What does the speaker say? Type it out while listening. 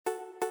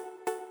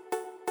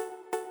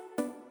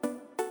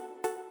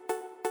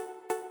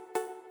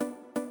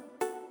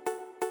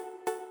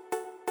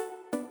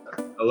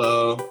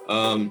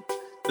Hello.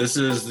 This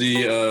is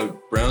the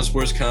Brown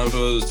Sports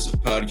Combos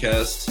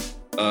podcast.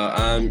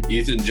 I'm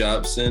Ethan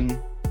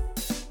Jobson,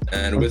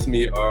 and with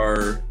me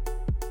are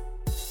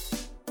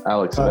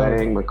Alex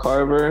Vang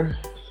McCarver.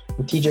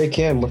 TJ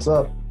Kim, what's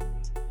up?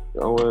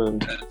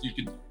 Going.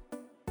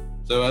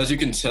 As you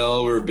can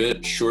tell, we're a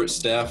bit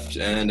short-staffed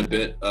and a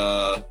bit.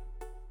 I'm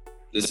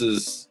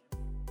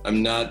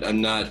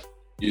not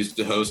used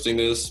to hosting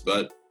this,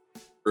 but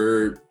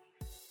we're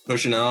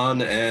pushing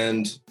on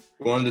and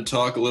wanted to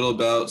talk a little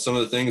about some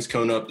of the things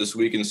coming up this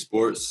week in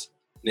sports,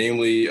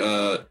 namely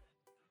the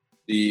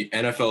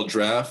NFL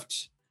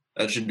draft.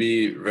 That should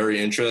be very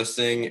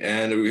interesting.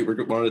 And we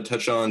wanted to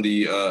touch on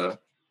the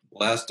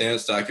Last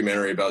Dance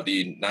documentary about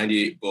the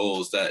 98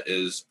 Bulls that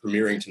is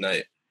premiering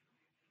tonight.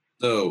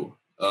 So,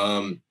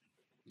 turn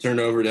it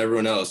over to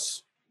everyone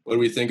else. What do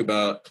we think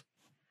about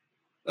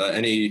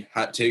any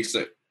hot takes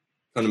that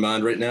come to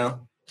mind right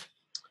now?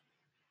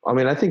 I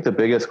mean, I think the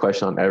biggest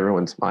question on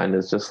everyone's mind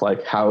is just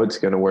like how it's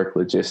going to work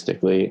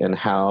logistically and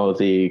how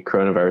the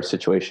coronavirus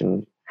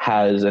situation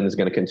has and is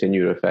going to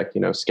continue to affect,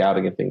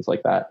 scouting and things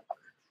like that.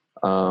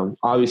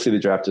 Obviously, the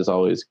draft is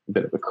always a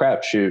bit of a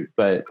crapshoot,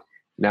 but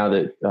now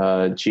that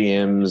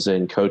GMs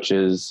and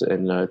coaches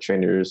and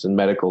trainers and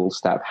medical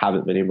staff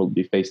haven't been able to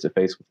be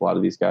face-to-face with a lot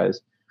of these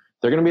guys,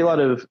 there are going to be a lot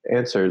of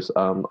answers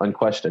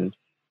unquestioned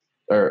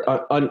or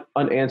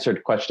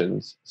unanswered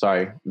questions,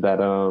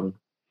 that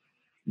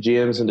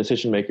GMs and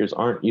decision makers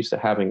aren't used to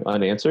having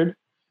unanswered.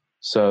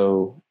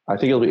 So I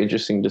think it'll be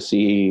interesting to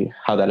see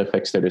how that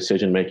affects their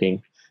decision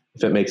making,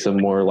 if it makes them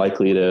more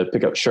likely to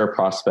pick up sure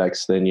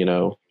prospects than,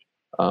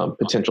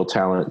 potential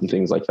talent and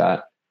things like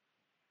that.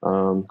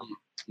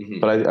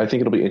 But I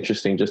think it'll be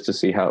interesting just to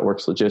see how it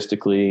works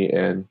logistically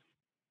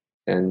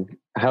and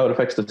how it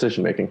affects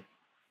decision making.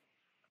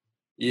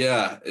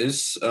 Yeah,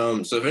 it's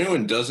so if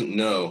anyone doesn't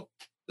know,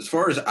 as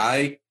far as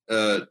I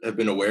have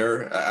been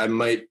aware,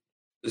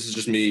 this is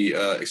just me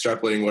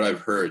extrapolating what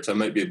I've heard, so I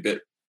might be a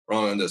bit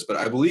wrong on this, but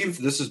I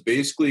believe this is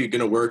basically going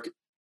to work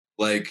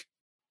like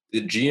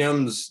the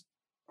GMs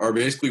are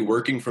basically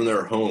working from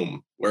their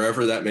home,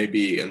 wherever that may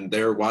be, and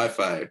their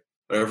Wi-Fi,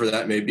 wherever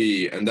that may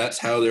be, and that's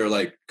how they're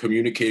like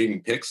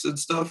communicating picks and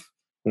stuff.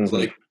 Mm-hmm. It's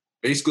like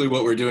basically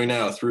what we're doing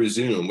now through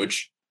Zoom,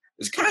 which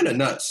is kind of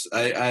nuts.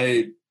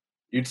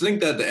 You'd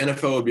think that the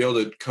NFL would be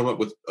able to come up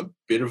with a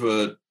bit of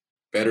a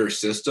better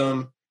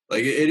system.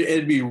 Like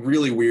it'd be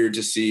really weird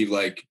to see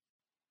like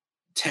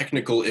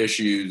technical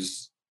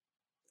issues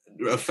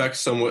affect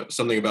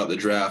something about the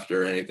draft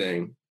or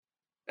anything.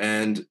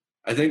 And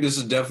I think this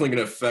is definitely going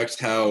to affect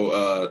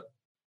how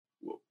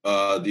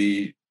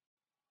the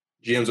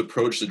GMs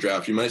approach the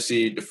draft. You might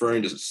see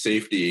deferring to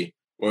safety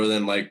more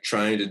than like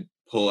trying to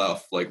pull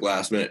off like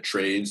last minute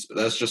trades. But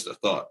that's just a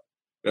thought.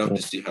 We'll have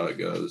to see how it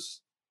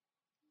goes.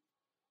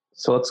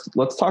 So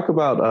let's talk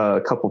about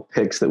a couple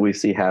picks that we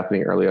see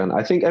happening early on.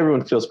 I think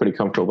everyone feels pretty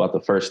comfortable about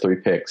the first three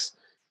picks.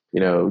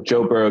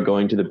 Joe Burrow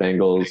going to the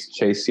Bengals,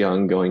 Chase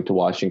Young going to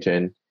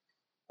Washington.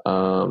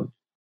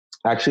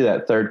 Actually,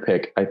 that third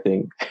pick, I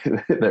think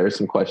there are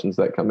some questions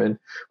that come in.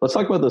 Let's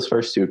talk about those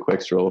first two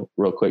picks real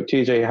quick.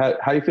 TJ,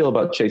 how do you feel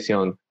about Chase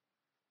Young?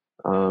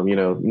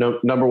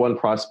 Number one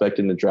prospect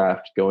in the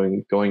draft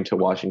going to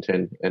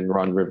Washington and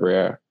Ron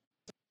Rivera.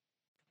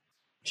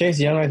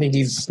 Chase Young, I think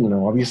he's,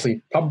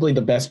 obviously probably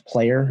the best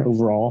player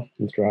overall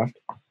in the draft.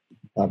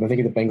 I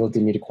think the Bengals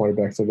didn't need a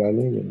quarterback so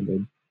badly, and they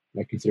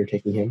might consider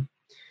taking him.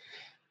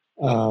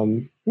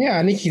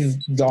 I think he's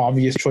the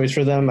obvious choice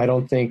for them. I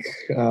don't think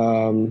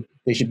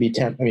they should be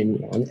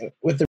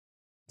with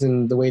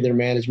the way their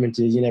management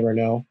is, you never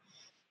know.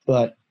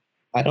 But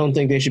I don't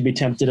think they should be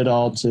tempted at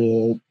all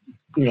to,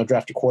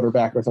 draft a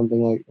quarterback or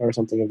something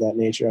of that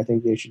nature. I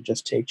think they should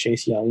just take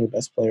Chase Young, the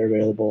best player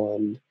available,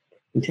 and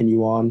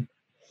continue on.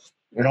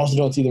 And I also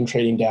don't see them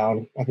trading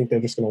down. I think they're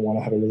just going to want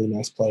to have a really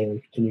nice player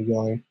and continue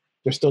going.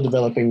 They're still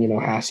developing,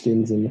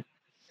 Haskins and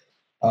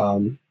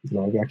we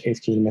got Case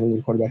Keenum. I think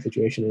the quarterback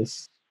situation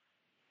is,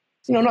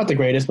 not the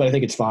greatest, but I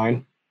think it's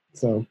fine.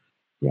 So,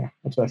 yeah,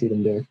 that's what I see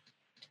them doing.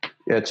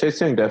 Yeah,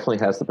 Chase Young definitely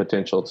has the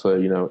potential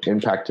to,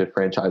 impact a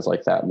franchise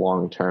like that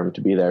long term,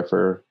 to be there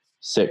for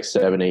 6,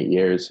 7, 8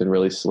 years and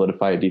really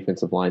solidify a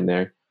defensive line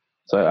there.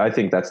 So I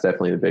think that's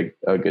definitely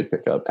a good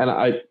pickup. And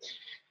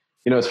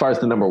as far as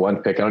the number one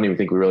pick, I don't even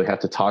think we really have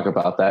to talk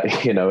about that.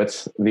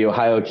 It's the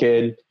Ohio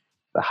kid,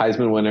 the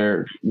Heisman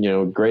winner,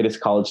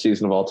 greatest college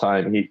season of all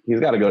time. He's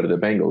got to go to the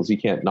Bengals. You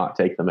can't not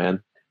take the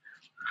man.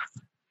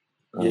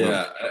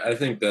 Yeah, I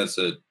think that's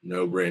a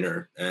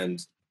no-brainer.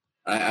 And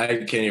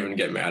I can't even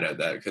get mad at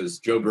that because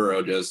Joe Burrow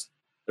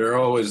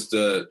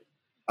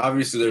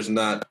obviously there's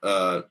not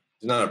a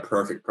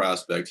perfect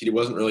prospect. He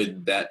wasn't really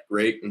that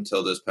great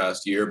until this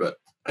past year, but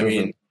I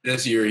mean,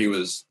 this year he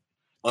was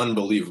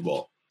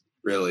unbelievable,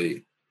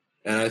 really.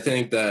 And I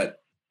think that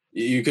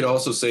you could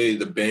also say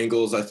the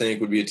Bengals, I think,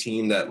 would be a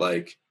team that,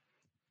 like,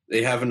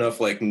 they have enough,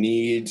 like,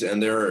 needs,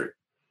 and they're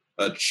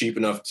a cheap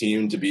enough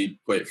team, to be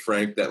quite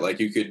frank, that,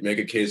 like, you could make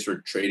a case for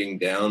trading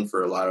down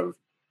for a lot of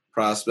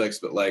prospects.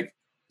 But, like,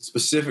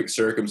 specific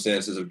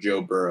circumstances of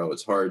Joe Burrow,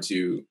 it's hard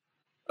to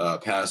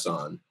pass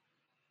on.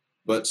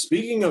 But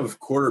speaking of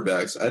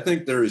quarterbacks, I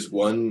think there is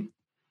one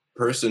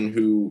person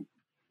who,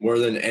 more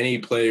than any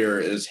player,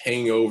 is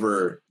hanging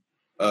over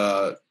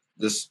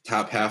this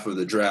top half of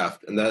the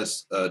draft, and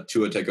that's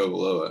Tua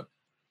Tagovailoa.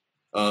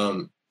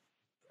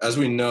 As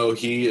we know,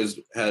 he has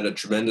had a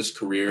tremendous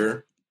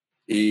career.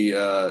 He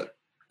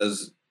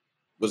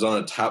was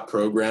on a top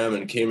program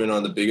and came in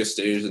on the biggest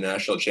stage of the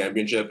national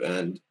championship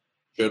and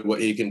showed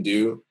what he can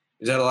do.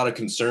 He's had a lot of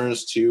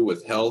concerns too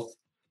with health,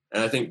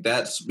 and I think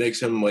that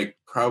makes him like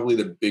probably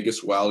the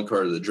biggest wild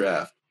card of the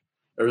draft.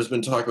 There's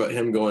been talk about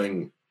him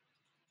going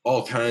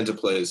all kinds of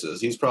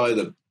places. He's probably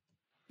the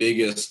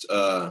biggest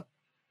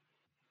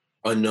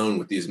unknown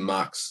with these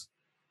mocks.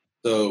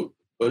 So,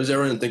 what does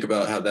everyone think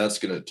about how that's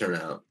going to turn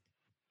out?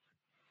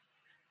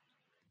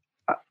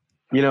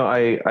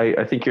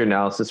 I think your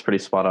analysis is pretty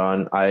spot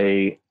on.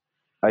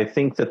 I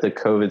think that the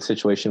COVID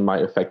situation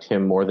might affect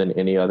him more than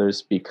any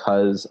others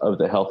because of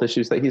the health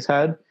issues that he's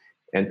had,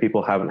 and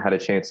people haven't had a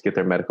chance to get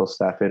their medical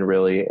staff in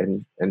really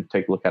and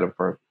take a look at him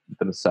for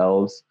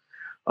themselves.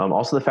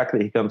 Also, the fact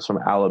that he comes from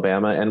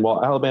Alabama, and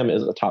while Alabama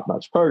is a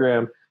top-notch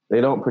program,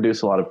 they don't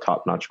produce a lot of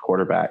top-notch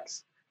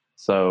quarterbacks.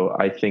 So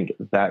I think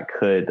that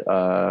could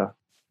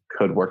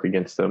work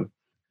against him.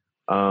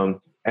 And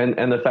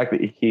the fact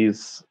that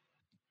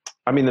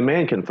the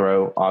man can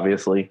throw,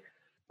 obviously,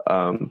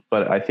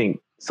 but I think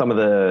some of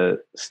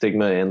the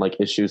stigma and like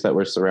issues that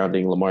were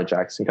surrounding Lamar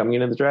Jackson coming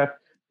into the draft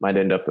might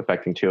end up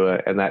affecting Tua,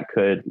 and that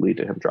could lead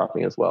to him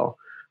dropping as well.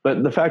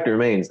 But the fact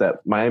remains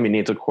that Miami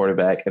needs a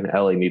quarterback and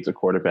LA needs a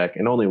quarterback,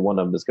 and only one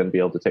of them is going to be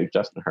able to take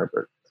Justin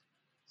Herbert.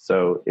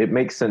 So it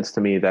makes sense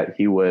to me that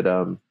he would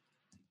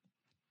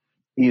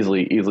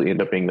easily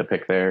end up being the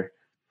pick there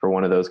for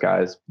one of those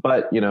guys.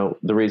 But,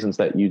 the reasons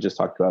that you just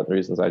talked about, the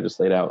reasons I just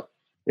laid out,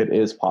 it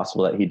is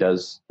possible that he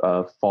does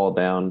fall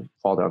down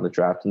the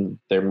draft, and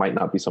there might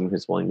not be someone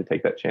who's willing to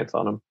take that chance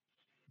on him.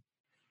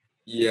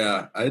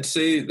 Yeah, I'd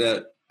say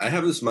that I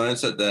have this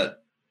mindset that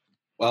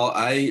while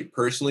I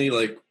personally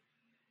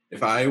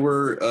if I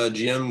were a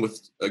GM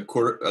with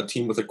a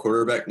team with a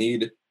quarterback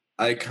need,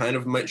 I kind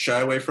of might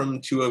shy away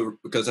from Tua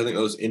because I think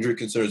those injury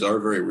concerns are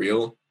very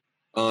real.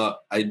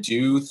 I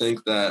do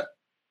think that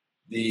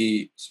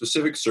the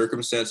specific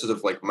circumstances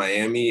of like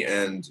Miami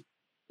and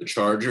the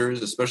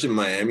Chargers, especially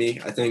Miami,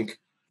 I think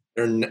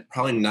they're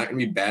probably not going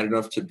to be bad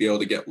enough to be able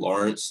to get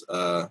Lawrence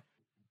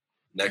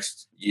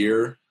next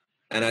year.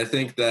 And I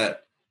think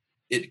that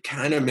it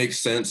kind of makes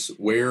sense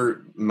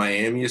where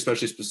Miami,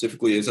 especially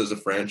specifically, is as a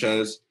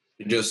franchise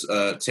to just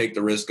take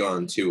the risk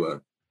on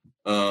Tua.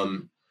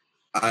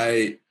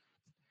 I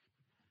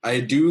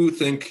do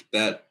think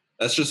that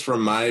that's just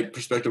from my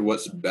perspective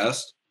what's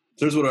best. In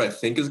terms of what I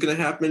think is going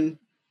to happen,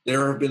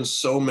 there have been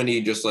so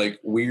many just like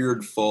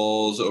weird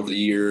falls over the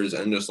years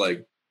and just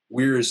like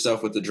weird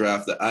stuff with the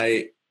draft that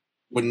I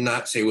would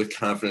not say with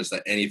confidence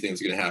that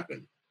anything's going to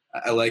happen.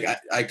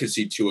 I could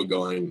see Tua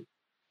going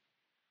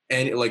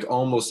and like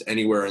almost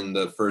anywhere in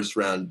the first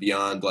round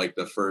beyond like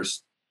the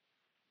first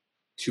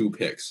two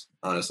picks,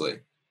 honestly.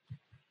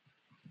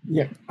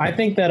 Yeah, I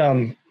think that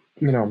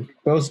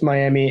both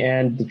Miami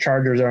and the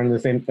Chargers are in the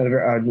same,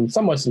 in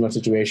somewhat similar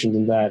situations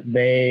in that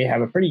they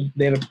have a pretty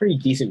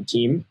decent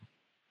team.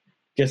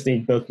 Just they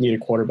both need a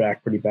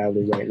quarterback pretty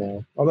badly right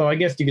now. Although I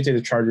guess you could say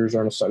the Chargers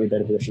are in a slightly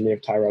better position. They have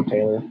Tyrod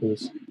Taylor,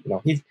 who's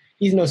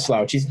he's no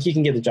slouch. He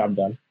can get the job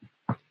done.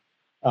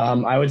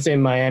 I would say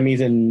Miami's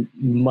in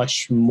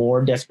much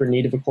more desperate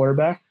need of a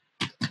quarterback.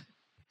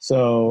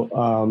 So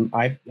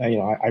I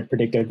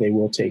predict that they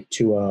will take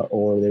Tua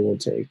or they will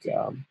take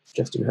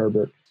Justin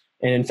Herbert.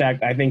 And in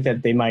fact, I think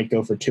that they might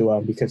go for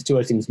Tua because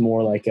Tua seems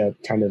more like a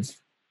kind of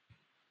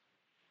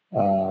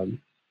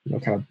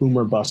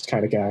boomer bust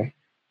kind of guy.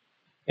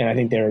 And I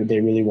think they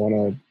really want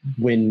to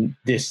win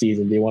this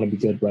season. They want to be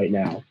good right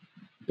now,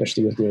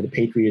 especially with the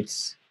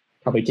Patriots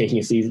probably taking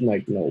a season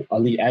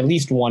at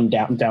least one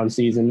down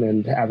season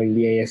and having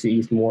the AFC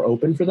East more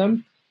open for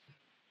them.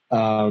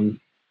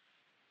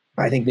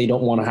 I think they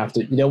don't want to have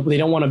to. They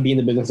don't want to be in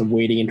the business of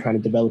waiting and trying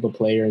to develop a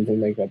player and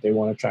things like that. They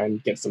want to try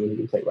and get someone who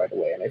can play right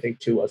away. And I think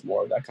Tua is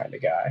more of that kind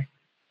of guy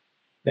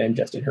than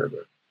Justin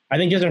Herbert. I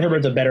think Justin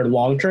Herbert's a better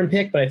long-term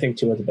pick, but I think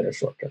Tua is a better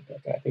short-term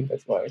pick. I think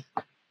that's why.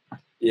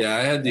 Yeah,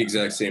 I had the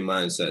exact same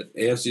mindset.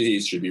 AFC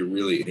East should be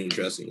really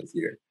interesting this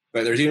year.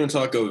 But there's even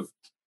talk of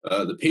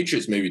the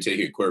Patriots maybe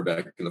taking a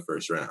quarterback in the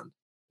first round.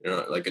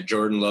 Like a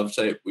Jordan Love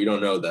type. We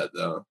don't know that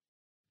though.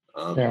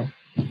 Yeah.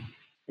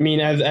 I mean,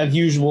 as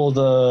usual,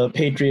 the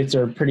Patriots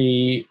are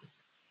pretty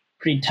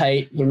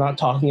tight. They're not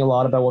talking a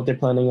lot about what they're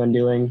planning on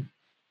doing.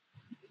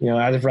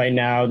 As of right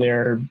now,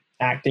 they're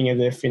acting as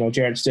if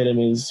Jarrett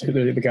Stidham is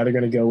the guy they're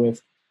going to go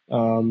with.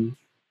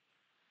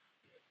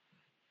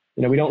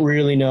 We don't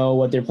really know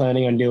what they're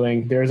planning on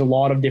doing. There's a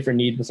lot of different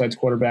needs besides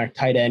quarterback.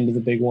 Tight end is a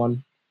big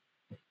one.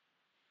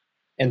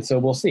 And so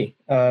we'll see.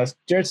 Jarrett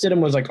Stidham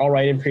was all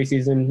right in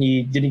preseason.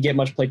 He didn't get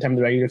much play time in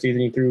the regular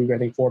season. He threw, I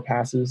think, 4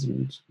 passes,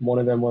 and one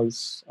of them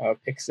was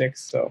pick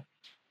 6. So,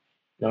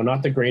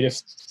 not the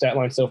greatest stat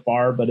line so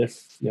far, but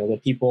if,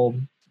 the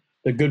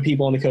good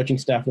people on the coaching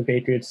staff of the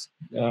Patriots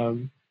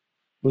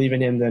believe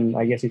in him, then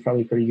I guess he's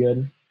probably pretty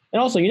good.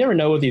 And also, you never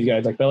know with these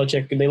guys like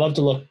Belichick. They love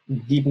to look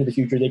deep into the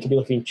future. They could be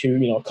looking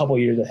to a couple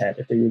years ahead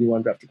if they really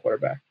want to draft a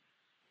quarterback.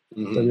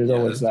 Mm-hmm. So there's Yeah,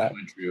 always that's that.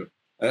 definitely true.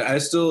 I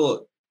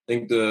still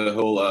think the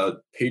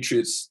whole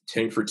Patriots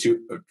tank for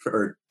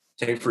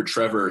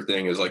Trevor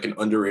thing is like an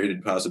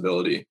underrated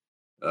possibility.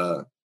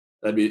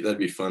 That'd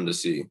be fun to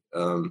see.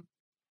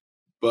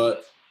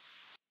 But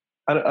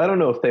I don't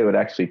know if they would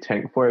actually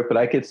tank for it, but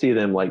I could see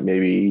them like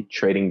maybe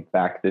trading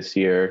back this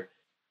year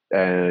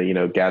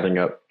and gathering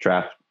up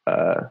draft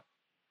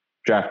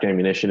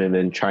ammunition and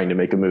then trying to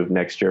make a move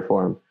next year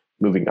for him,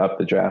 moving up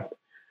the draft.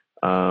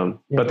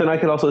 But then I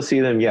could also see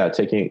them,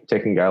 taking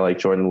a guy like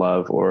Jordan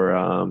Love or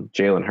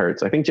Jalen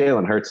Hurts. I think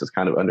Jalen Hurts is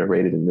kind of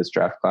underrated in this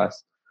draft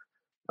class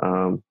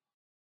for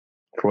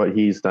what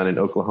he's done in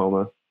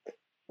Oklahoma.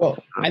 Well,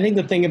 I think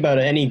the thing about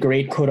any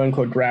great quote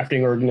unquote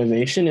drafting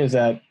organization is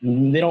that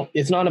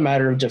it's not a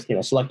matter of just,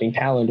 selecting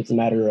talent. It's a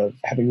matter of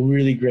having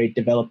really great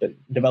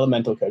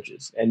developmental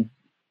coaches. And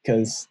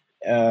because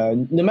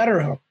no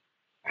matter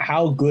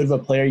how good of a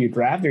player you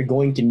draft, they're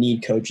going to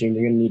need coaching.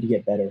 They're going to need to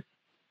get better.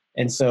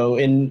 And so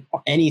in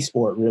any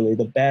sport, really,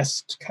 the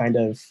best kind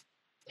of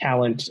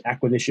talent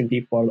acquisition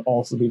people are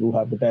also people who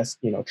have the best,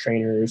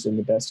 trainers and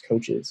the best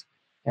coaches.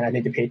 And I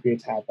think the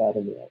Patriots have that,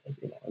 and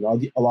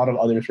and a lot of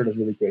other sort of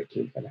really great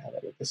teams kind of have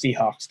that. Like the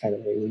Seahawks kind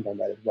of leaned on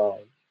that as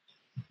well,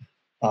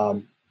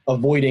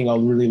 avoiding a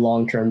really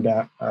long-term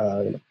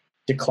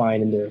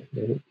decline in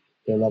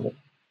their level.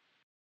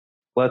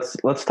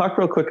 Let's talk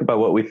real quick about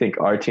what we think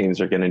our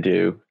teams are going to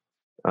do,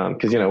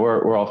 because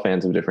we're all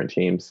fans of different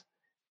teams,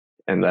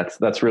 and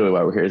that's really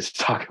why we're here to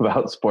talk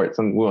about sports,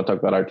 and we won't talk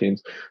about our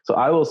teams. So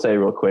I will say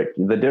real quick,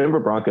 the Denver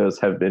Broncos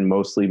have been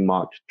mostly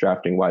mocked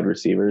drafting wide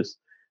receivers.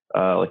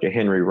 Like a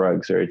Henry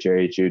Ruggs or a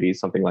Jerry Jeudy,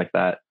 something like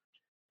that.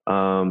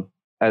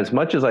 As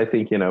much as I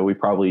think,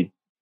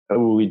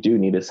 we do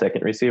need a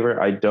second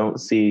receiver, I don't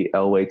see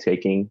Elway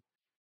taking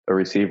a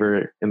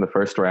receiver in the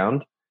first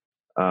round.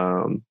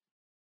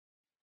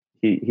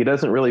 He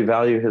doesn't really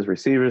value his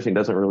receivers. He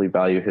doesn't really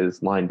value his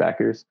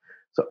linebackers.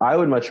 So I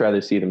would much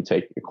rather see them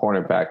take a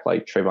cornerback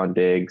like Trayvon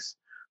Diggs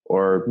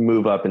or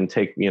move up and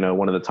take,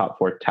 one of the top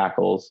 4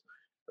 tackles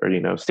or,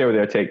 stay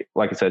where they take,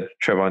 like I said,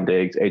 Trayvon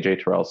Diggs,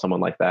 AJ Terrell,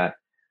 someone like that.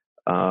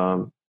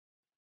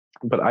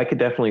 But I could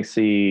definitely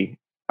see.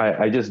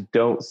 I just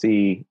don't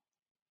see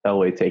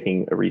Elway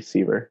taking a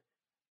receiver.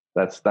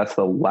 That's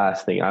the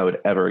last thing I would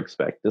ever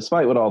expect,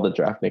 despite what all the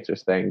draft nicks are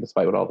saying,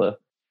 despite what all the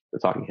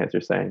talking heads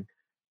are saying.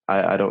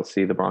 I don't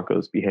see the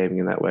Broncos behaving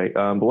in that way.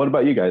 But what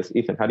about you guys,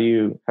 Ethan? How do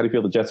you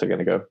feel the Jets are going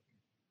to go?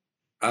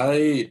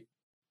 I'm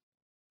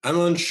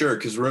unsure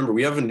because remember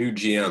we have a new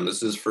GM. This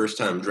is his first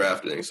time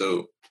drafting,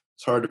 so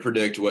it's hard to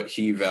predict what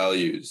he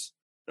values.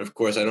 Of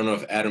course, I don't know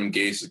if Adam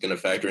Gase is going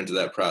to factor into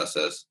that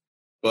process.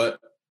 But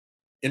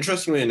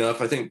interestingly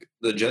enough, I think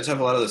the Jets have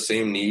a lot of the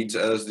same needs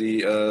as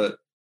the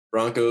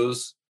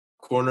Broncos.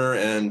 Corner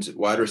and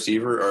wide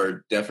receiver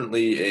are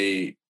definitely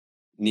a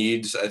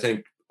needs. I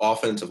think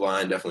offensive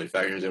line definitely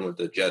factors in with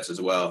the Jets as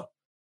well.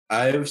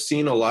 I've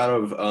seen a lot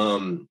of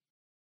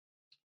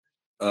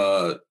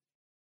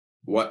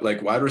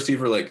wide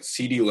receiver like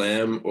CeeDee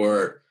Lamb,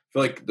 or I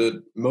feel like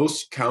the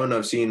most common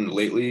I've seen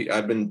lately.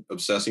 I've been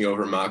obsessing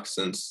over mocks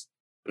since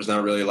there's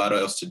not really a lot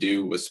else to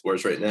do with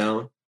sports right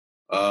now.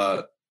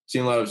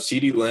 Seen a lot of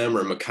CeeDee Lamb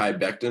or Mekhi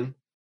Becton,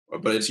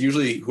 but it's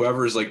usually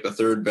whoever's like the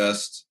third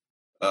best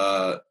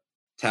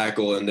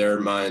tackle in their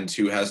minds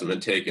who hasn't been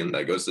taken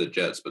that goes to the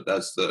Jets. But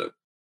that's the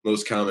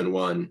most common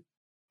one.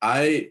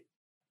 The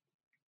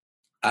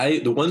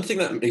one thing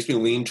that makes me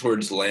lean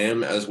towards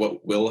Lamb as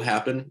what will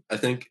happen, I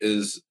think,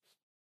 is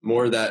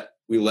more that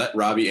we let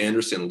Robbie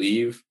Anderson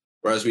leave,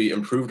 whereas we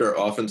improved our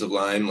offensive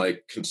line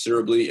like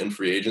considerably in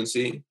free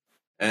agency.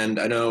 And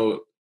I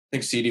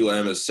think CeeDee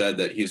Lamb has said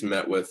that he's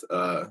met with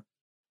the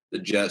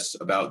Jets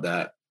about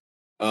that.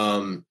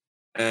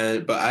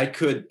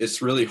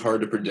 It's really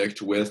hard to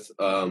predict with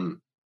the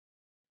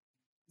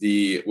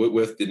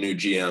new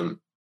GM.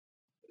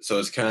 So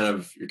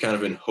you're kind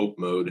of in hope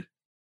mode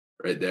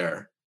right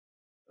there.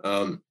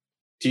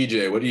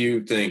 TJ, what do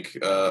you think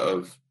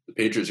of the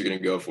Patriots are going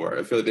to go for?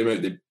 I feel like they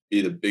might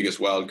be the biggest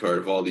wild card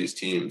of all these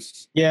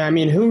teams. Yeah, I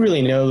mean, who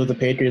really knows with the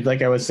Patriots?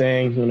 Like I was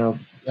saying,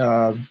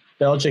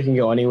 Belichick can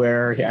go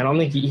anywhere. I don't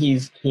think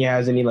he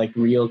has any like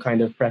real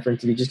kind of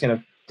preference. He just kind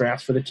of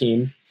drafts for the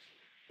team.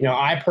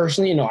 I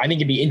personally, I think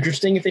it'd be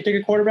interesting if they took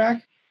a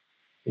quarterback.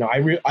 I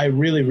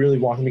really, really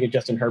want them to get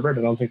Justin Herbert.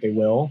 I don't think they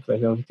will. I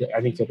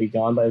think they'll be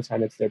gone by the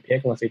time it's their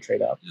pick unless they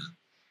trade up.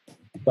 Yeah.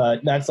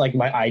 But that's like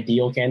my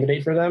ideal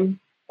candidate for them.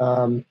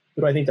 Who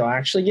do I think they'll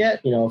actually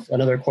get? If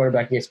another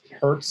quarterback against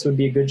Hurts would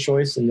be a good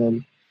choice. And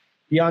then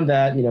beyond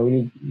that,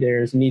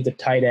 there's needs a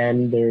tight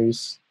end.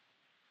 There's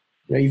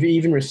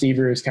even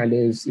receiver is kind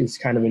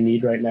of a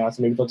need right now.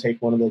 So maybe they'll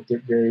take one of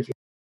the various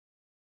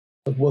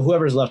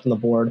whoever's left on the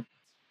board.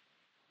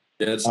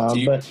 Yeah, it's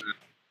deep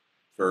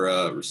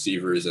for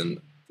receivers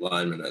and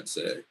linemen, I'd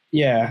say.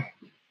 Yeah,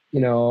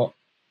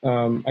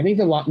 I think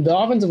the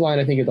offensive line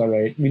I think is all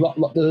right.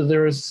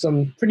 There was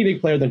some pretty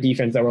big players on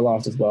defense that were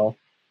lost as well.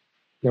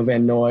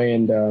 Van Noy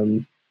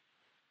and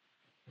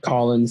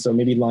Collins, so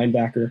maybe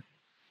linebacker.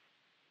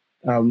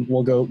 They'll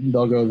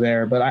go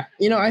there. But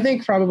I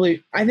think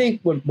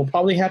what will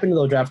probably happen is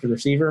they'll draft a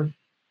receiver,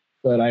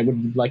 but I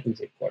would like them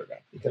to take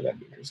quarterback because that'd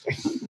be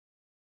interesting.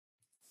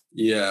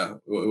 Yeah,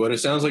 what it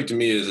sounds like to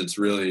me is it's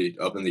really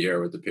up in the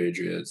air with the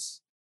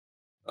Patriots.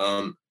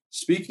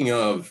 Speaking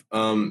of,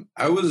 I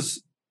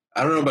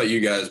don't know about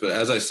you guys, but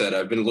as I said,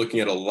 I've been looking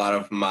at a lot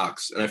of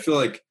mocks, and I feel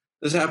like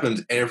this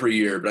happens every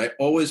year, but I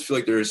always feel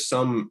like there's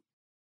some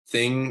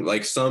thing,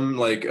 like some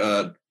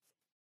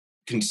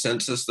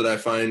consensus that I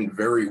find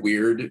very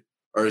weird,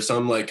 or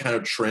some like kind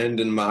of trend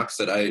in mocks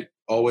that I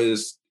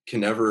always can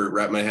never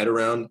wrap my head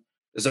around.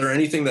 Is there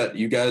anything that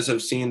you guys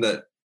have seen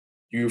that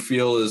you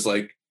feel is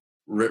like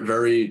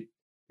very,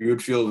 you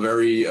would feel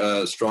very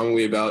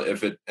strongly about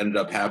if it ended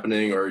up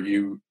happening, or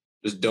you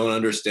just don't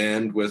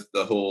understand with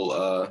the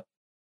whole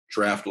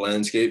draft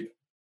landscape?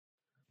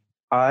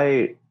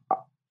 I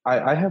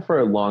I have for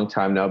a long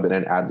time now been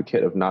an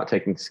advocate of not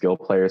taking skill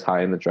players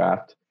high in the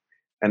draft.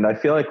 And I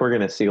feel like we're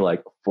going to see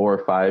like 4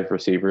 or 5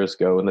 receivers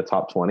go in the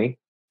top 20.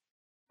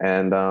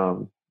 And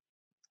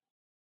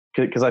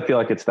because I feel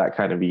like it's that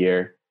kind of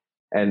year.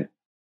 And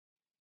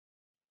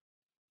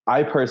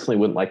I personally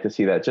wouldn't like to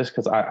see that just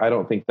because I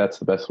don't think that's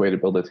the best way to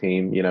build a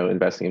team,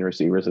 investing in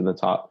receivers in the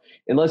top.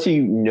 Unless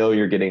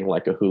you're getting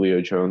like a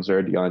Julio Jones or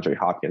a DeAndre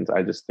Hopkins,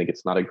 I just think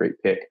it's not a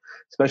great pick,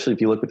 especially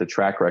if you look at the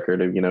track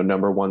record of,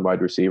 number one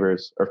wide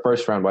receivers or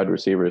first round wide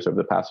receivers over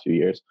the past few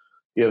years.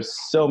 You have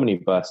so many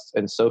busts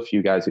and so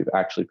few guys who've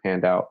actually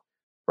panned out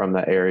from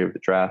that area of the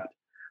draft.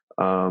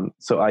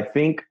 So I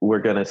think we're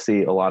going to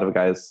see a lot of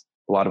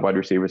wide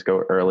receivers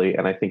go early,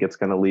 and I think it's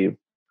going to leave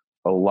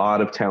a lot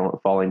of talent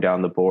falling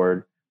down the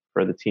board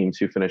for the teams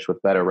who finish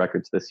with better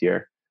records this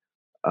year.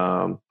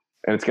 And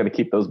it's going to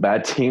keep those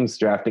bad teams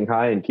drafting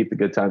high and keep the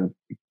good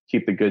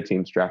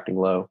teams drafting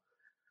low.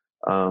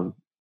 But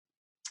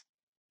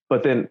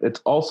then it's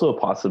also a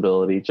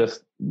possibility,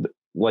 just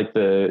like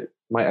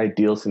my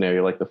ideal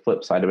scenario, like the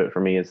flip side of it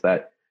for me is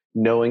that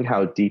knowing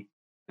how deep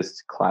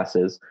this class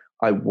is,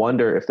 I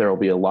wonder if there will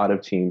be a lot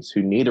of teams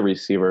who need a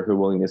receiver who are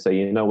willing to say,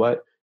 you know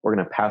what, we're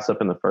going to pass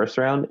up in the first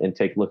round and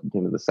take a look at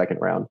him in the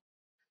second round.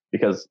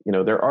 Because,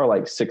 there are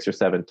like 6 or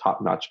 7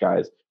 top-notch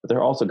guys, but there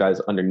are also guys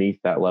underneath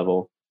that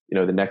level,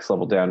 the next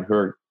level down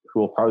who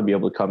will probably be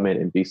able to come in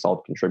and be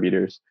solid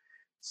contributors.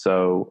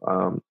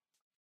 So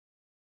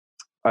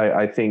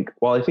I think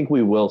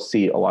we will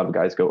see a lot of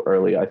guys go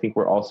early. I think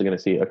we're also going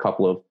to see a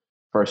couple of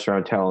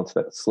first-round talents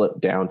that slip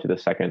down to the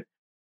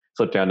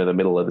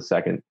middle of the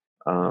second.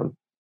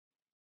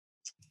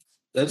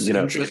 That's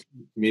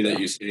interesting to me that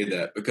you say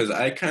that, because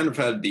I kind of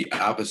had the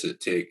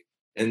opposite take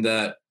in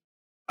that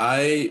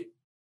I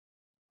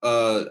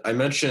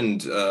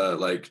mentioned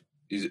like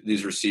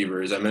these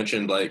receivers. I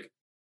mentioned like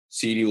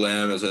CeeDee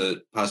Lamb as a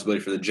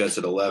possibility for the Jets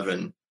at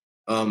 11.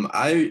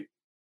 I've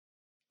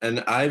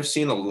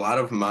seen a lot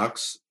of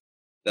mocks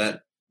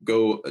that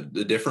go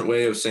the different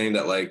way of saying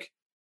that like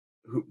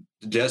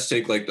the Jets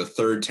take like the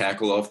third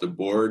tackle off the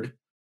board,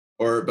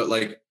 but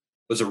like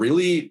was it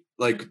really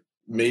like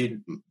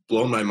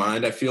blown my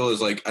mind. I feel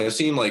is like I've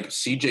seen like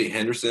CJ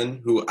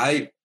Henderson, who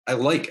I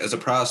like as a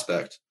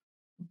prospect,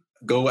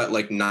 go at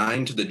like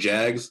 9 to the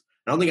Jags.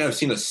 I don't think I've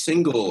seen a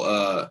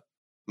single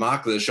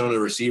mock that's shown a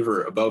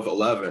receiver above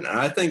 11. And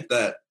I think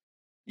that,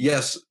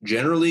 yes,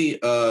 generally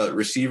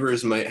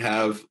receivers might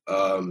have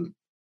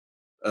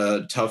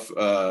a tough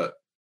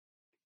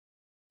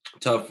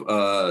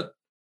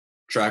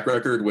track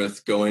record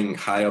with going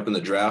high up in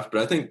the draft.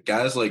 But I think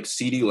guys like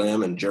CeeDee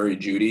Lamb and Jerry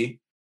Jeudy,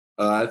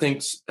 I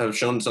think have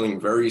shown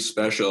something very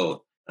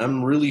special.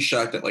 I'm really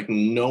shocked that like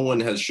no one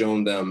has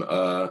shown them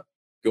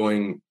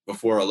going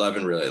before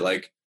 11 really.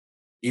 Like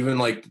even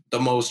like the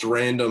most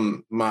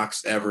random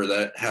mocks ever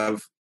that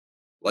have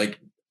like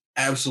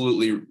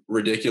absolutely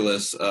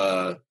ridiculous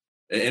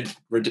in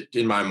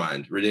my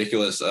mind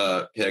ridiculous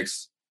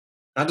picks.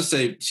 Not to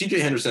say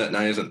CJ Henderson at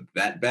 9 isn't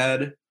that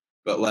bad,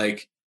 but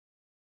like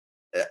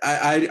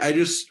I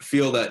just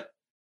feel that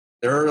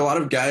there are a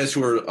lot of guys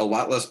who are a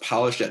lot less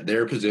polished at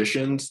their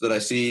positions that I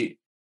see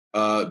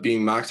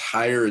being mocked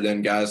higher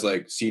than guys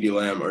like CeeDee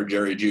Lamb or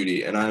Jerry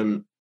Jeudy, and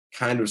I'm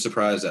kind of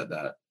surprised at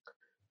that.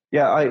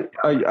 Yeah,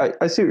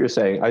 I see what you're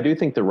saying. I do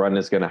think the run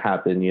is going to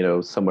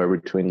happen, somewhere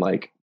between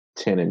like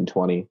 10 and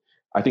 20.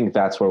 I think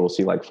that's where we'll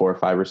see like 4 or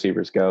 5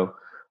 receivers go.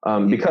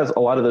 Because a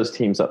lot of those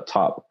teams up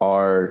top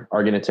are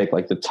going to take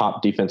like the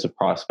top defensive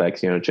prospects,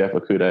 Jeff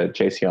Okudah,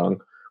 Chase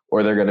Young,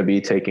 or they're going to be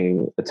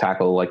taking a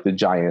tackle like the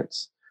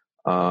Giants,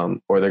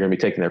 or they're going to be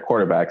taking their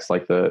quarterbacks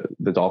like the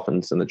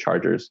Dolphins and the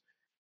Chargers.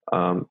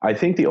 I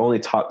think the only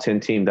top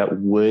 10 team that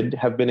would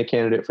have been a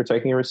candidate for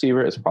taking a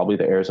receiver is probably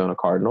the Arizona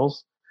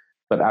Cardinals.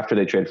 But after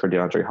they trade for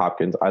DeAndre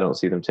Hopkins, I don't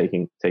see them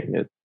taking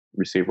a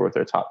receiver with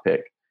their top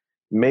pick.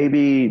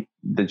 Maybe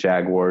the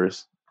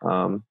Jaguars.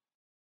 But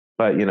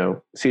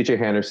CJ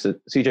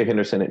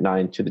Henderson at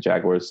 9 to the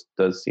Jaguars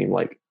does seem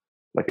like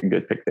a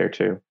good pick there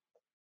too.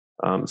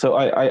 So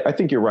I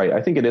think you're right.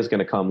 I think it is going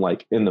to come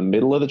like in the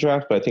middle of the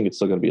draft, but I think it's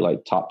still going to be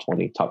like top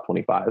 20, top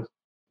 25.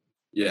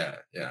 Yeah,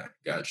 yeah,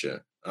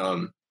 gotcha.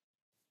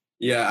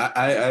 Yeah,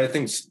 I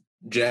think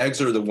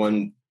Jags are the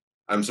one.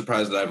 I'm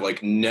surprised that I've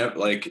like never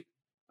like.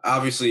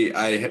 Obviously,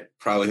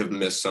 probably have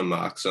missed some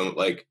mocks. So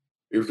like,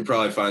 you could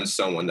probably find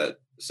someone that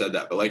said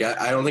that, but like,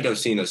 I don't think I've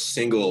seen a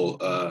single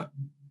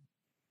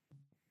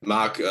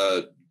mock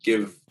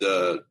give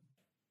the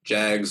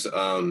Jags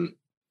Lamb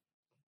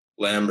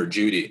or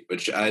Judy,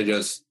 which I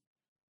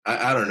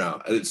don't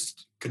know.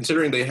 It's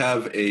considering they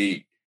have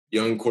a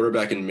young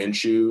quarterback in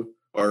Minshew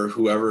or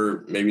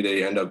whoever. Maybe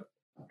they end up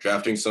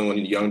drafting someone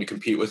young to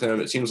compete with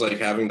him. It seems like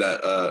having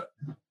that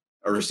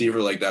a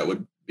receiver like that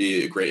would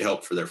be a great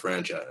help for their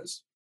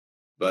franchise.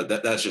 But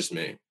that's just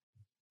me.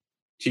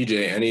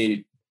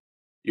 TJ,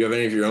 you have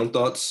any of your own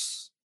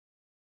thoughts?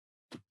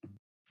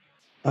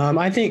 I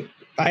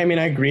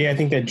agree. I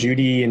think that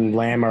Judy and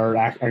Lamb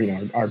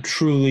are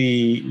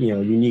truly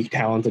unique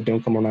talents that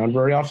don't come around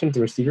very often at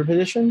the receiver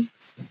position.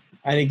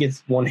 I think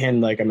it's one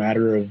hand like a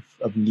matter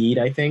of need.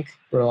 I think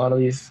for a lot of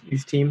these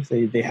teams,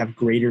 they have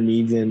greater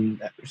needs in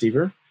that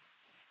receiver.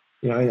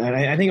 And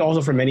I think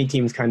also for many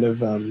teams, kind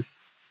of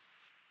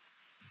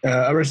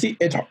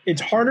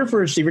it's harder for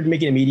a receiver to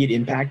make an immediate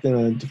impact than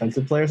a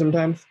defensive player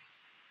sometimes.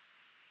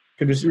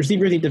 Because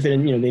receivers need to fit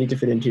in, they need to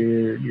fit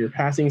into your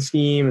passing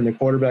scheme, and the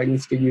quarterback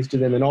needs to get used to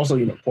them, and also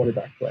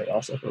quarterback play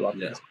also for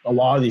a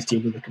lot of these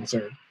teams is a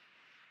concern.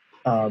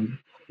 And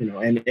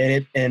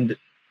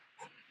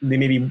they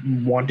may be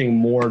wanting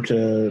more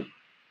to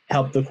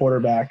help the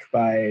quarterback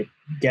by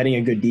getting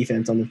a good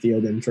defense on the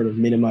field and sort of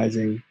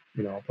minimizing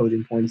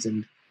opposing points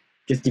and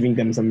just giving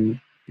them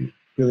some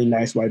really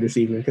nice wide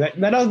receiver. Because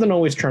that doesn't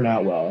always turn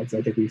out well, as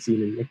I think we've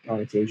seen on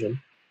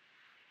occasion.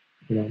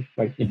 We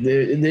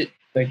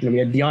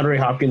had DeAndre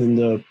Hopkins in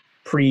the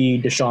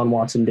pre-Deshaun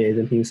Watson days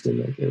in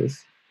Houston.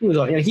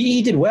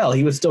 He did well.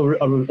 He was still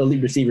a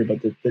elite receiver, but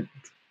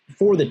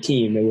for the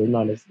team, it was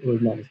not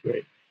as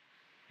great.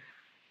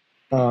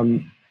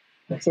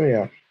 So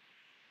yeah.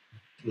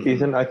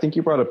 Ethan, I think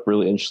you brought up a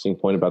really interesting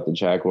point about the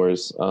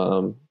Jaguars.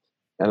 And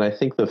I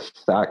think the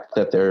fact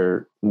that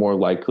they're more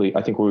likely,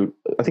 I think we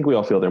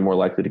all feel they're more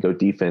likely to go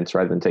defense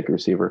rather than take a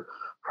receiver,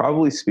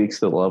 probably speaks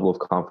to the level of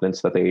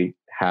confidence that they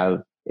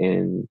have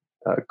in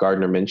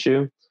Gardner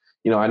Minshew.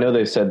 I know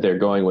they said they're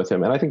going with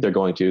him, and I think they're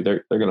going to.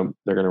 They're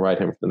gonna ride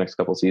him for the next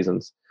couple of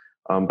seasons.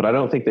 But I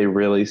don't think they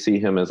really see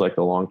him as like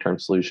the long-term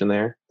solution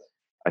there.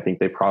 I think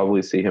they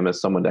probably see him as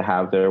someone to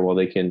have there while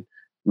they can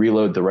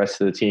reload the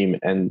rest of the team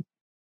and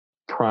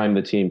prime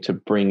the team to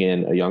bring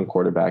in a young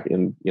quarterback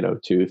in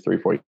 2, 3,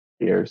 4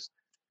 years.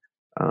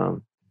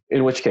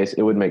 In which case,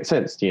 it would make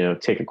sense to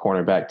take a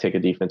cornerback, take a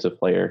defensive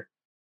player,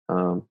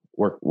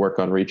 work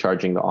on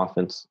recharging the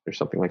offense or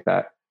something like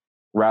that,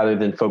 rather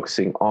than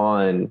focusing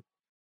on,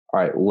 all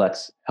right,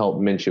 let's help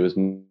Minshew as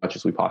much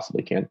as we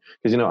possibly can.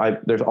 Because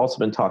there's also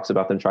been talks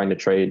about them trying to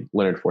trade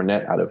Leonard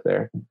Fournette out of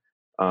there,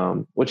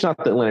 which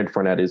not that Leonard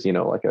Fournette is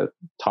like a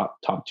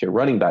top tier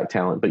running back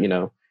talent, but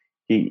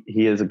he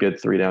is a good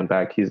 3-down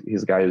back.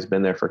 He's a guy who's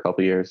been there for a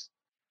couple of years.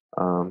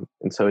 And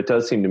so it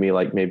does seem to me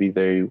like maybe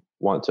they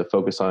want to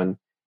focus on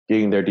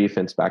getting their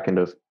defense back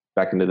into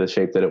the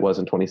shape that it was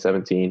in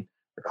 2017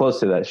 or close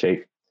to that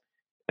shape.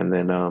 And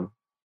then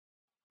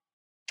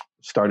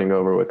starting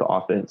over with the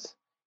offense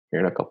here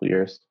in a couple of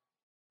years.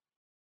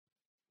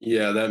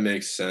 Yeah, that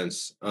makes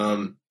sense.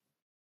 The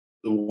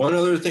one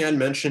other thing I'd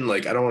mention,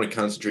 like, I don't want to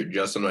concentrate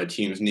just on my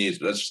team's needs,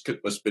 but that's just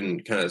what's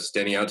been kind of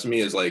standing out to me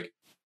is like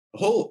the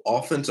whole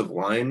offensive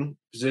line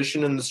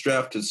position in this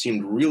draft has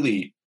seemed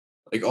really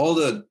like all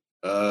the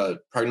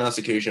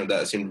prognostication of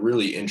that seemed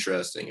really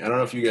interesting. I don't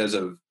know if you guys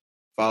have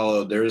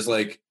followed. There's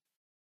like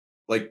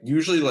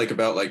usually like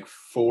about like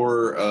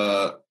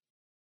 4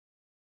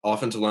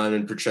 offensive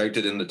linemen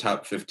projected in the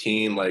top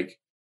 15. Like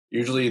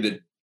usually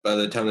by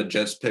the time the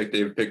Jets pick,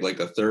 they've picked like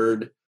the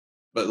third.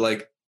 But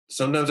like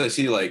sometimes I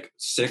see like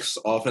 6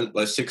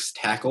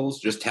 tackles,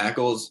 just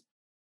tackles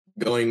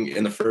going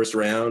in the first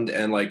round,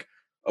 and like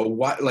a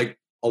lot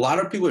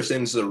of people are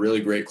saying this is a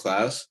really great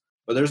class,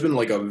 but there's been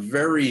like a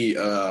very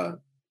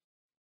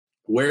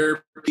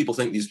where people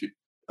think these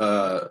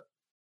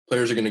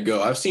players are going to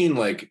go. I've seen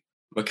like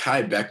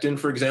Mekhi Becton,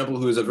 for example,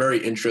 who is a very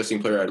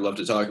interesting player I'd love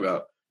to talk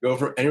about, go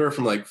from anywhere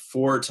from like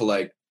 4 to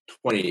like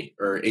 20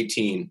 or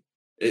 18.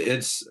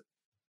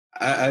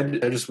 I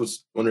just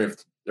was wondering if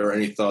there are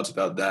any thoughts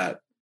about that.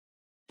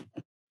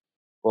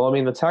 Well, I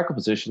mean, the tackle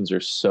positions are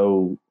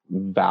so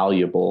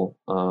valuable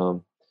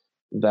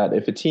that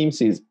if a team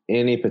sees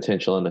any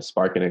potential in a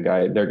spark in a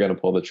guy, they're going to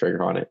pull the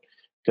trigger on it.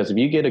 Because if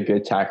you get a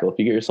good tackle, if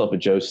you get yourself a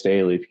Joe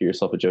Staley, if you get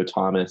yourself a Joe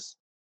Thomas,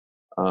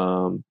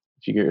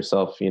 if you get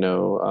yourself,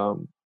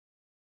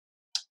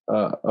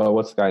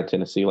 what's the guy in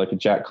Tennessee, like a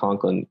Jack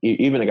Conklin,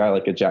 even a guy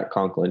like a Jack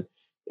Conklin,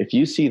 if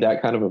you see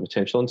that kind of a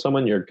potential in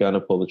someone, you're going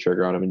to pull the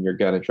trigger on him and you're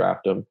going to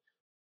draft him.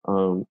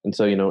 And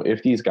so,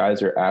 if these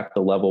guys are at the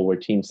level where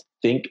teams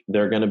think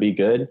they're going to be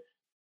good,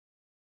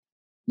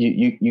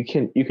 you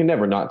can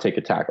never not take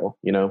a tackle,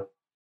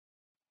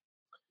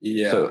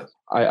 Yeah. So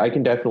I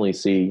can definitely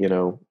see,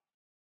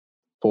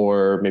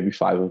 4, maybe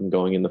 5 of them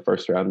going in the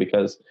first round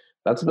because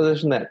That's a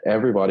position that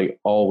everybody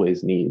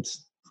always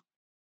needs.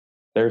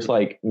 There's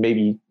like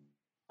maybe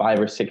 5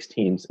 or 6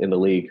 teams in the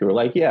league who are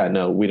like, yeah,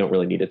 no, we don't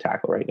really need a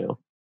tackle right now.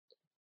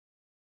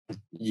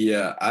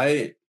 Yeah,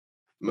 I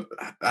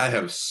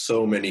have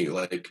so many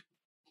like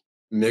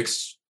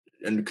mixed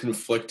and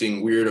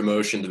conflicting weird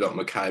emotions about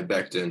Mekhi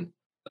Becton.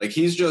 Like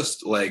he's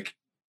just like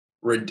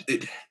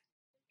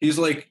he's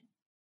like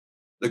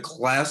the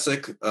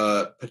classic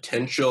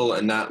potential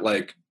and not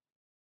like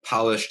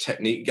polished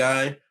technique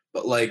guy,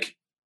 but like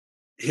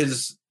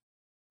his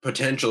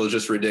potential is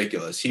just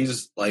ridiculous.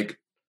 He's like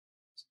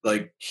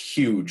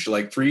huge,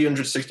 like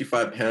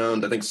 365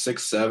 pounds, I think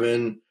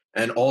 6'7",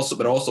 and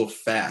also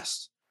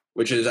fast,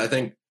 which is I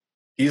think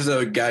he's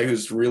a guy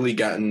who's really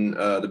gotten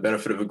the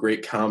benefit of a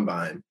great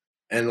combine.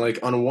 And like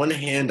on one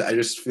hand, I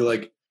just feel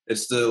like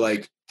it's the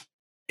like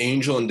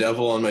angel and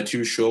devil on my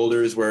two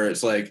shoulders, where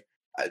it's like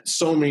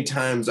so many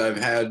times I've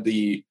had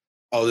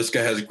this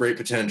guy has great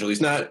potential. He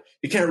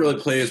can't really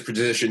play his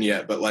position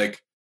yet, but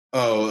like,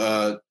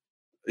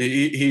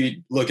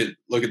 he look at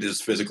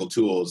his physical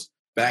tools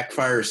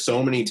backfire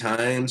so many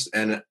times,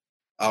 and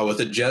with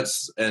the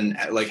Jets and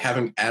like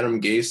having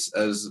Adam Gase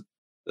as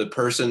the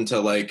person to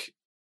like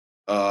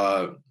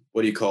what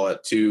do you call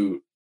it,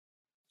 to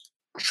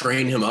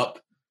train him up,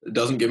 it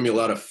doesn't give me a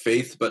lot of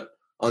faith. But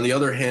on the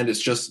other hand,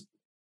 it's just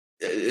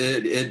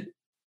it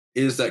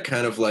is that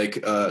kind of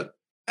like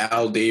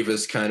Al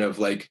Davis kind of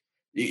like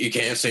you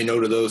can't say no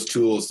to those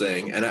tools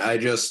thing. And I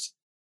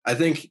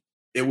think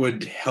it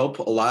would help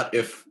a lot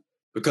if,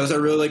 because I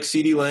really like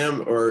CeeDee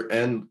Lamb,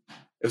 and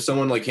if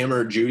someone like him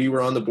or Judy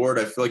were on the board,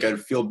 I feel like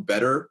I'd feel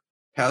better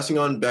passing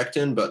on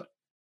Becton. But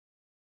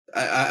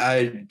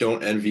I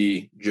don't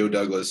envy Joe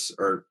Douglas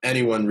or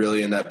anyone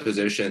really in that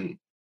position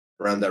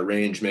around that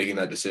range making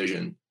that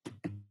decision.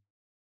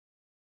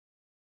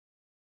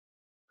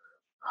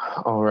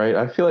 All right.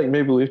 I feel like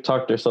maybe we've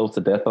talked ourselves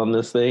to death on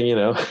this thing.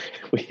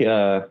 We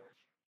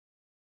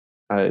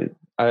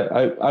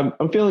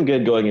I'm feeling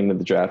good going into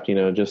the draft.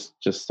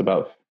 Just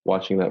about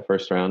watching that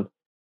first round.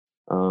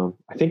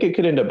 I think it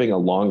could end up being a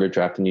longer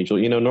draft than usual.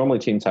 Normally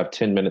teams have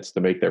 10 minutes to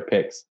make their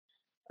picks.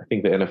 I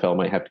think the NFL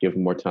might have to give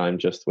them more time,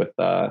 just with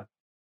the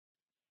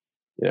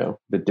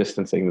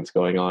distancing that's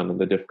going on and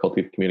the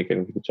difficulty of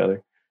communicating with each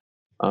other.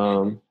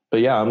 But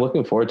yeah, I'm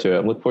looking forward to it.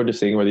 I'm looking forward to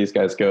seeing where these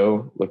guys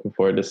go. Looking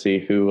forward to see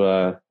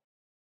who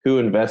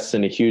invests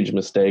in a huge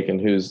mistake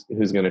and who's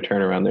going to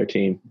turn around their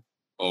team.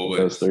 Always.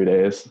 Those 3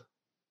 days.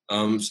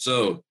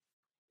 So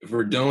if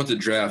we're done with the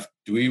draft,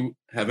 do we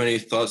have any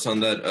thoughts on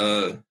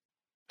that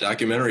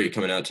documentary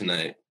coming out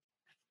tonight?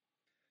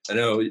 I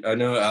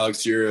know,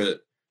 Alex, you're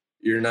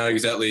not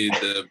exactly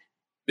the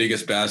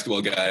biggest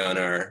basketball guy on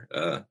our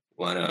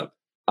lineup.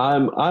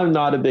 I'm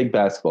not a big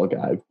basketball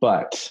guy,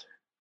 but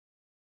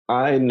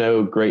I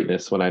know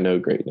greatness when I know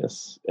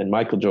greatness, and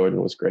Michael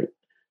Jordan was great.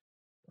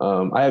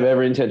 I have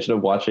every intention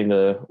of watching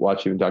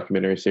the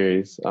documentary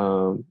series.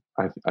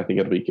 I think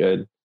it'll be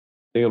good.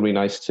 I think it'll be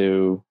nice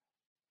to,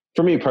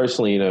 for me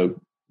personally,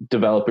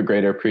 develop a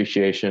greater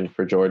appreciation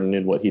for Jordan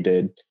and what he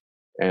did,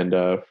 and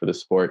for the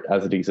sport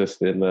as it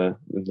existed in the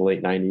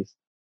late '90s.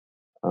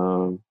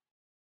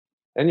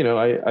 And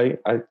I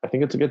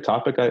think it's a good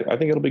topic. I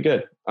think it'll be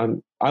good.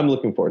 I'm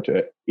looking forward to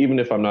it. Even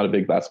if I'm not a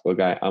big basketball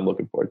guy, I'm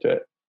looking forward to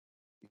it.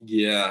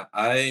 Yeah,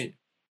 I'm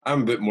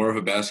a bit more of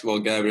a basketball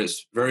guy, but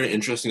it's very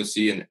interesting to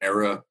see an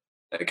era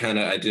that kind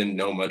of I didn't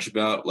know much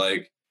about.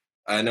 Like,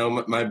 I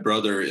know my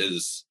brother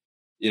is,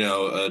 a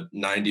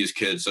 '90s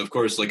kid, so of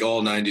course, like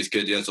all '90s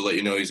kids, he has to let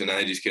you know he's a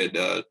 '90s kid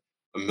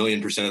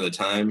 1,000,000% of the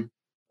time.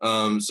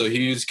 So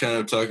he's kind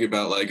of talking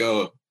about like,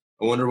 oh,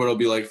 I wonder what it'll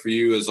be like for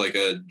you as like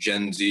a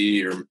Gen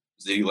Z or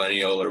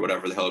Zillennial or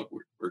whatever the hell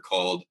we're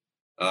called,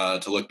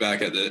 to look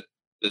back at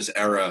this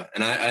era.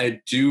 And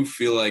I do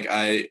feel like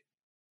I'm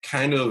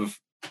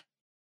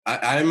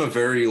a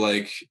very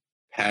like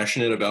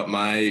passionate about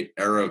my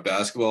era of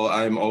basketball.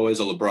 I'm always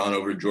a LeBron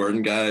over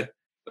Jordan guy.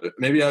 But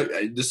maybe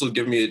this will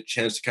give me a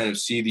chance to kind of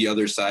see the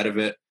other side of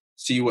it,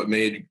 see what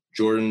made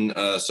Jordan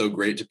so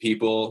great to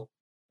people,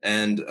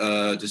 and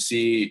to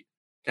see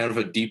kind of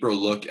a deeper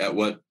look at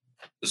what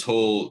this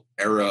whole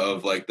era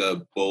of like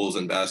the Bulls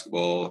and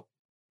basketball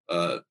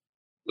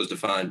was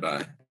defined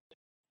by.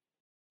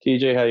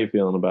 TJ, how you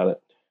feeling about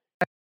it?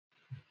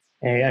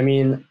 Hey, I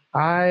mean,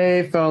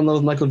 I fell in love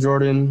with Michael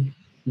Jordan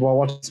while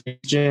watching Space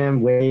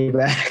Jam way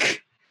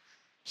back.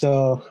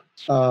 So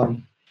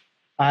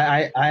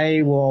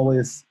I will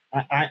always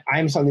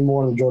I'm something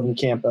more in the Jordan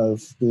camp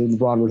of the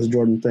LeBron versus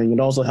Jordan thing. It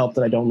also helped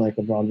that I don't like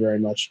LeBron very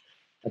much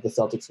as a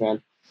Celtics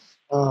fan.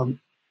 I'm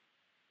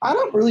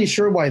not really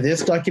sure why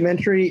this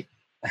documentary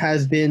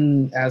has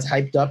been as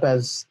hyped up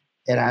as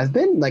it has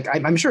been. Like,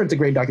 I'm sure it's a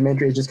great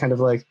documentary. It's just kind of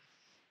like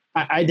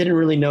I didn't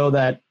really know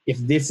that if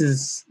this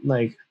is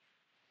like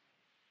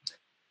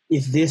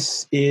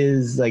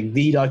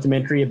the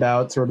documentary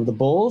about sort of the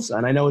Bulls,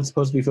 and I know it's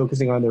supposed to be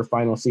focusing on their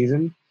final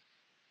season.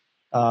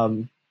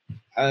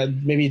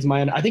 Maybe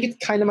I think it's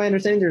kind of my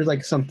understanding. There's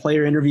like some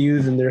player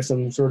interviews, and there's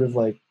some sort of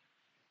like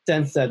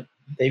sense that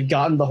they've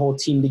gotten the whole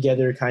team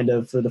together kind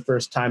of for the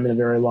first time in a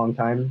very long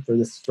time for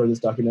this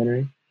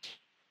documentary.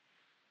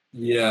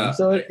 Yeah.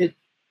 So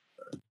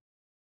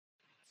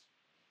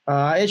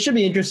it should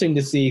be interesting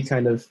to see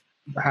kind of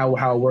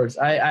how it works.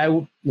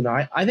 I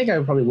think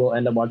I probably will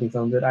end up watching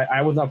some of it.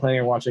 I was not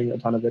planning on watching a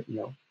ton of it,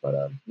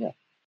 but yeah.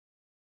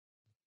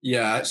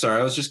 Yeah,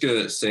 sorry, I was just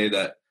gonna say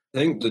that I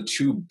think the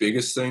two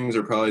biggest things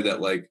are probably that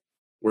like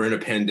we're in a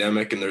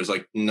pandemic and there's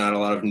like not a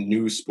lot of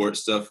new sports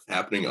stuff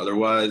happening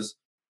otherwise.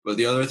 But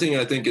the other thing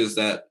I think is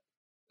that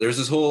there's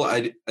this whole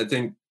I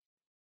think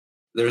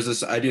there's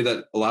this idea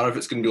that a lot of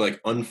it's going to be like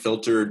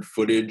unfiltered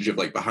footage of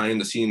like behind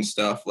the scenes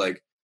stuff.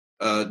 Like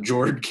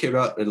Jordan came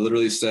out and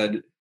literally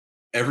said,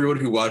 everyone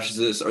who watches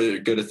this are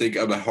going to think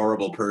I'm a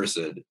horrible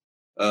person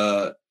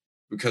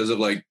because of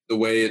like the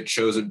way it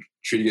shows him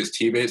treating his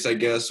teammates, I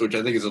guess, which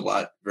I think is a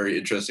lot very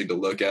interesting to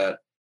look at.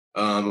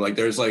 Like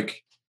there's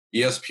like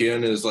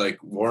ESPN is like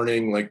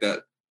warning like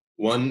that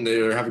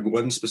they're having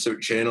one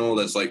specific channel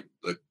that's like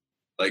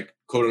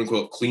quote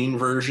unquote clean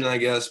version, I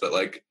guess, but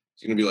like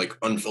it's going to be like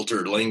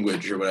unfiltered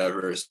language or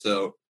whatever.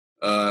 So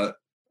it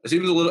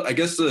seems a little, I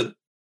guess the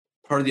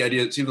part of the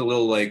idea, it seems a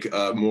little like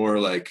more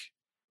like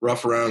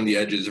rough around the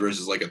edges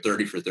versus like a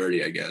 30 for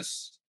 30, I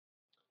guess.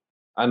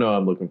 I know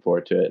I'm looking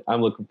forward to it.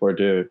 I'm looking forward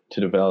to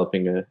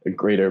developing a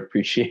greater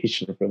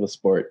appreciation for the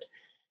sport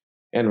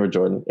and for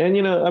Jordan.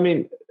 And, I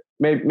mean,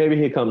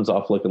 maybe he comes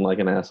off looking like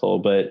an asshole,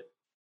 but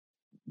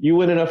you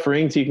win enough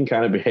rings, you can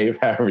kind of behave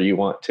however you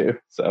want to.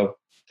 So,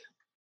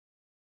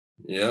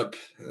 yep.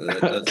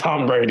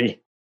 Tom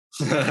Brady.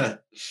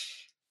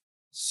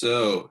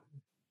 So,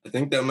 I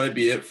think that might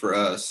be it for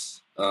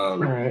us. All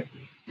right.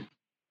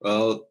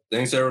 Well,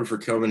 thanks everyone for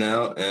coming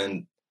out,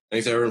 and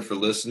thanks everyone for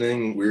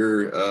listening.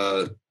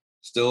 We're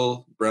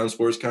still Brown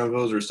Sports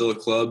Convos. We're still a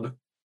club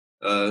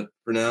for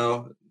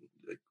now.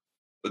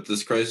 With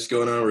this crisis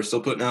going on, we're still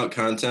putting out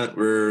content.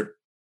 The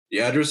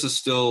address is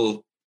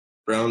still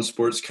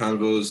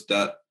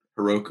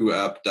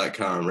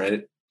brownsportsconvos.herokuapp.com,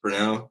 right? For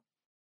now?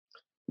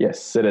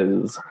 Yes, it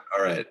is.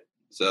 All right.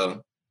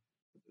 So,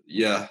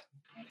 yeah.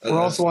 We're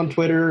also on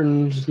Twitter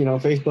and,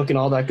 Facebook and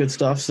all that good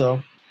stuff.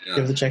 So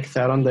give it a check us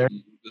out on there.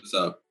 What's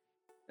up?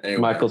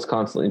 Anyway. Michael's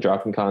constantly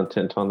dropping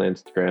content on the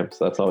Instagram,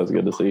 so that's always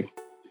good to see.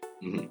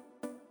 Mm-hmm.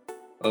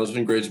 Well, it's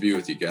been great to be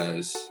with you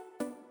guys.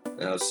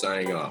 Now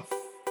signing off.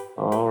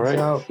 All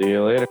right. See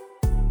you later.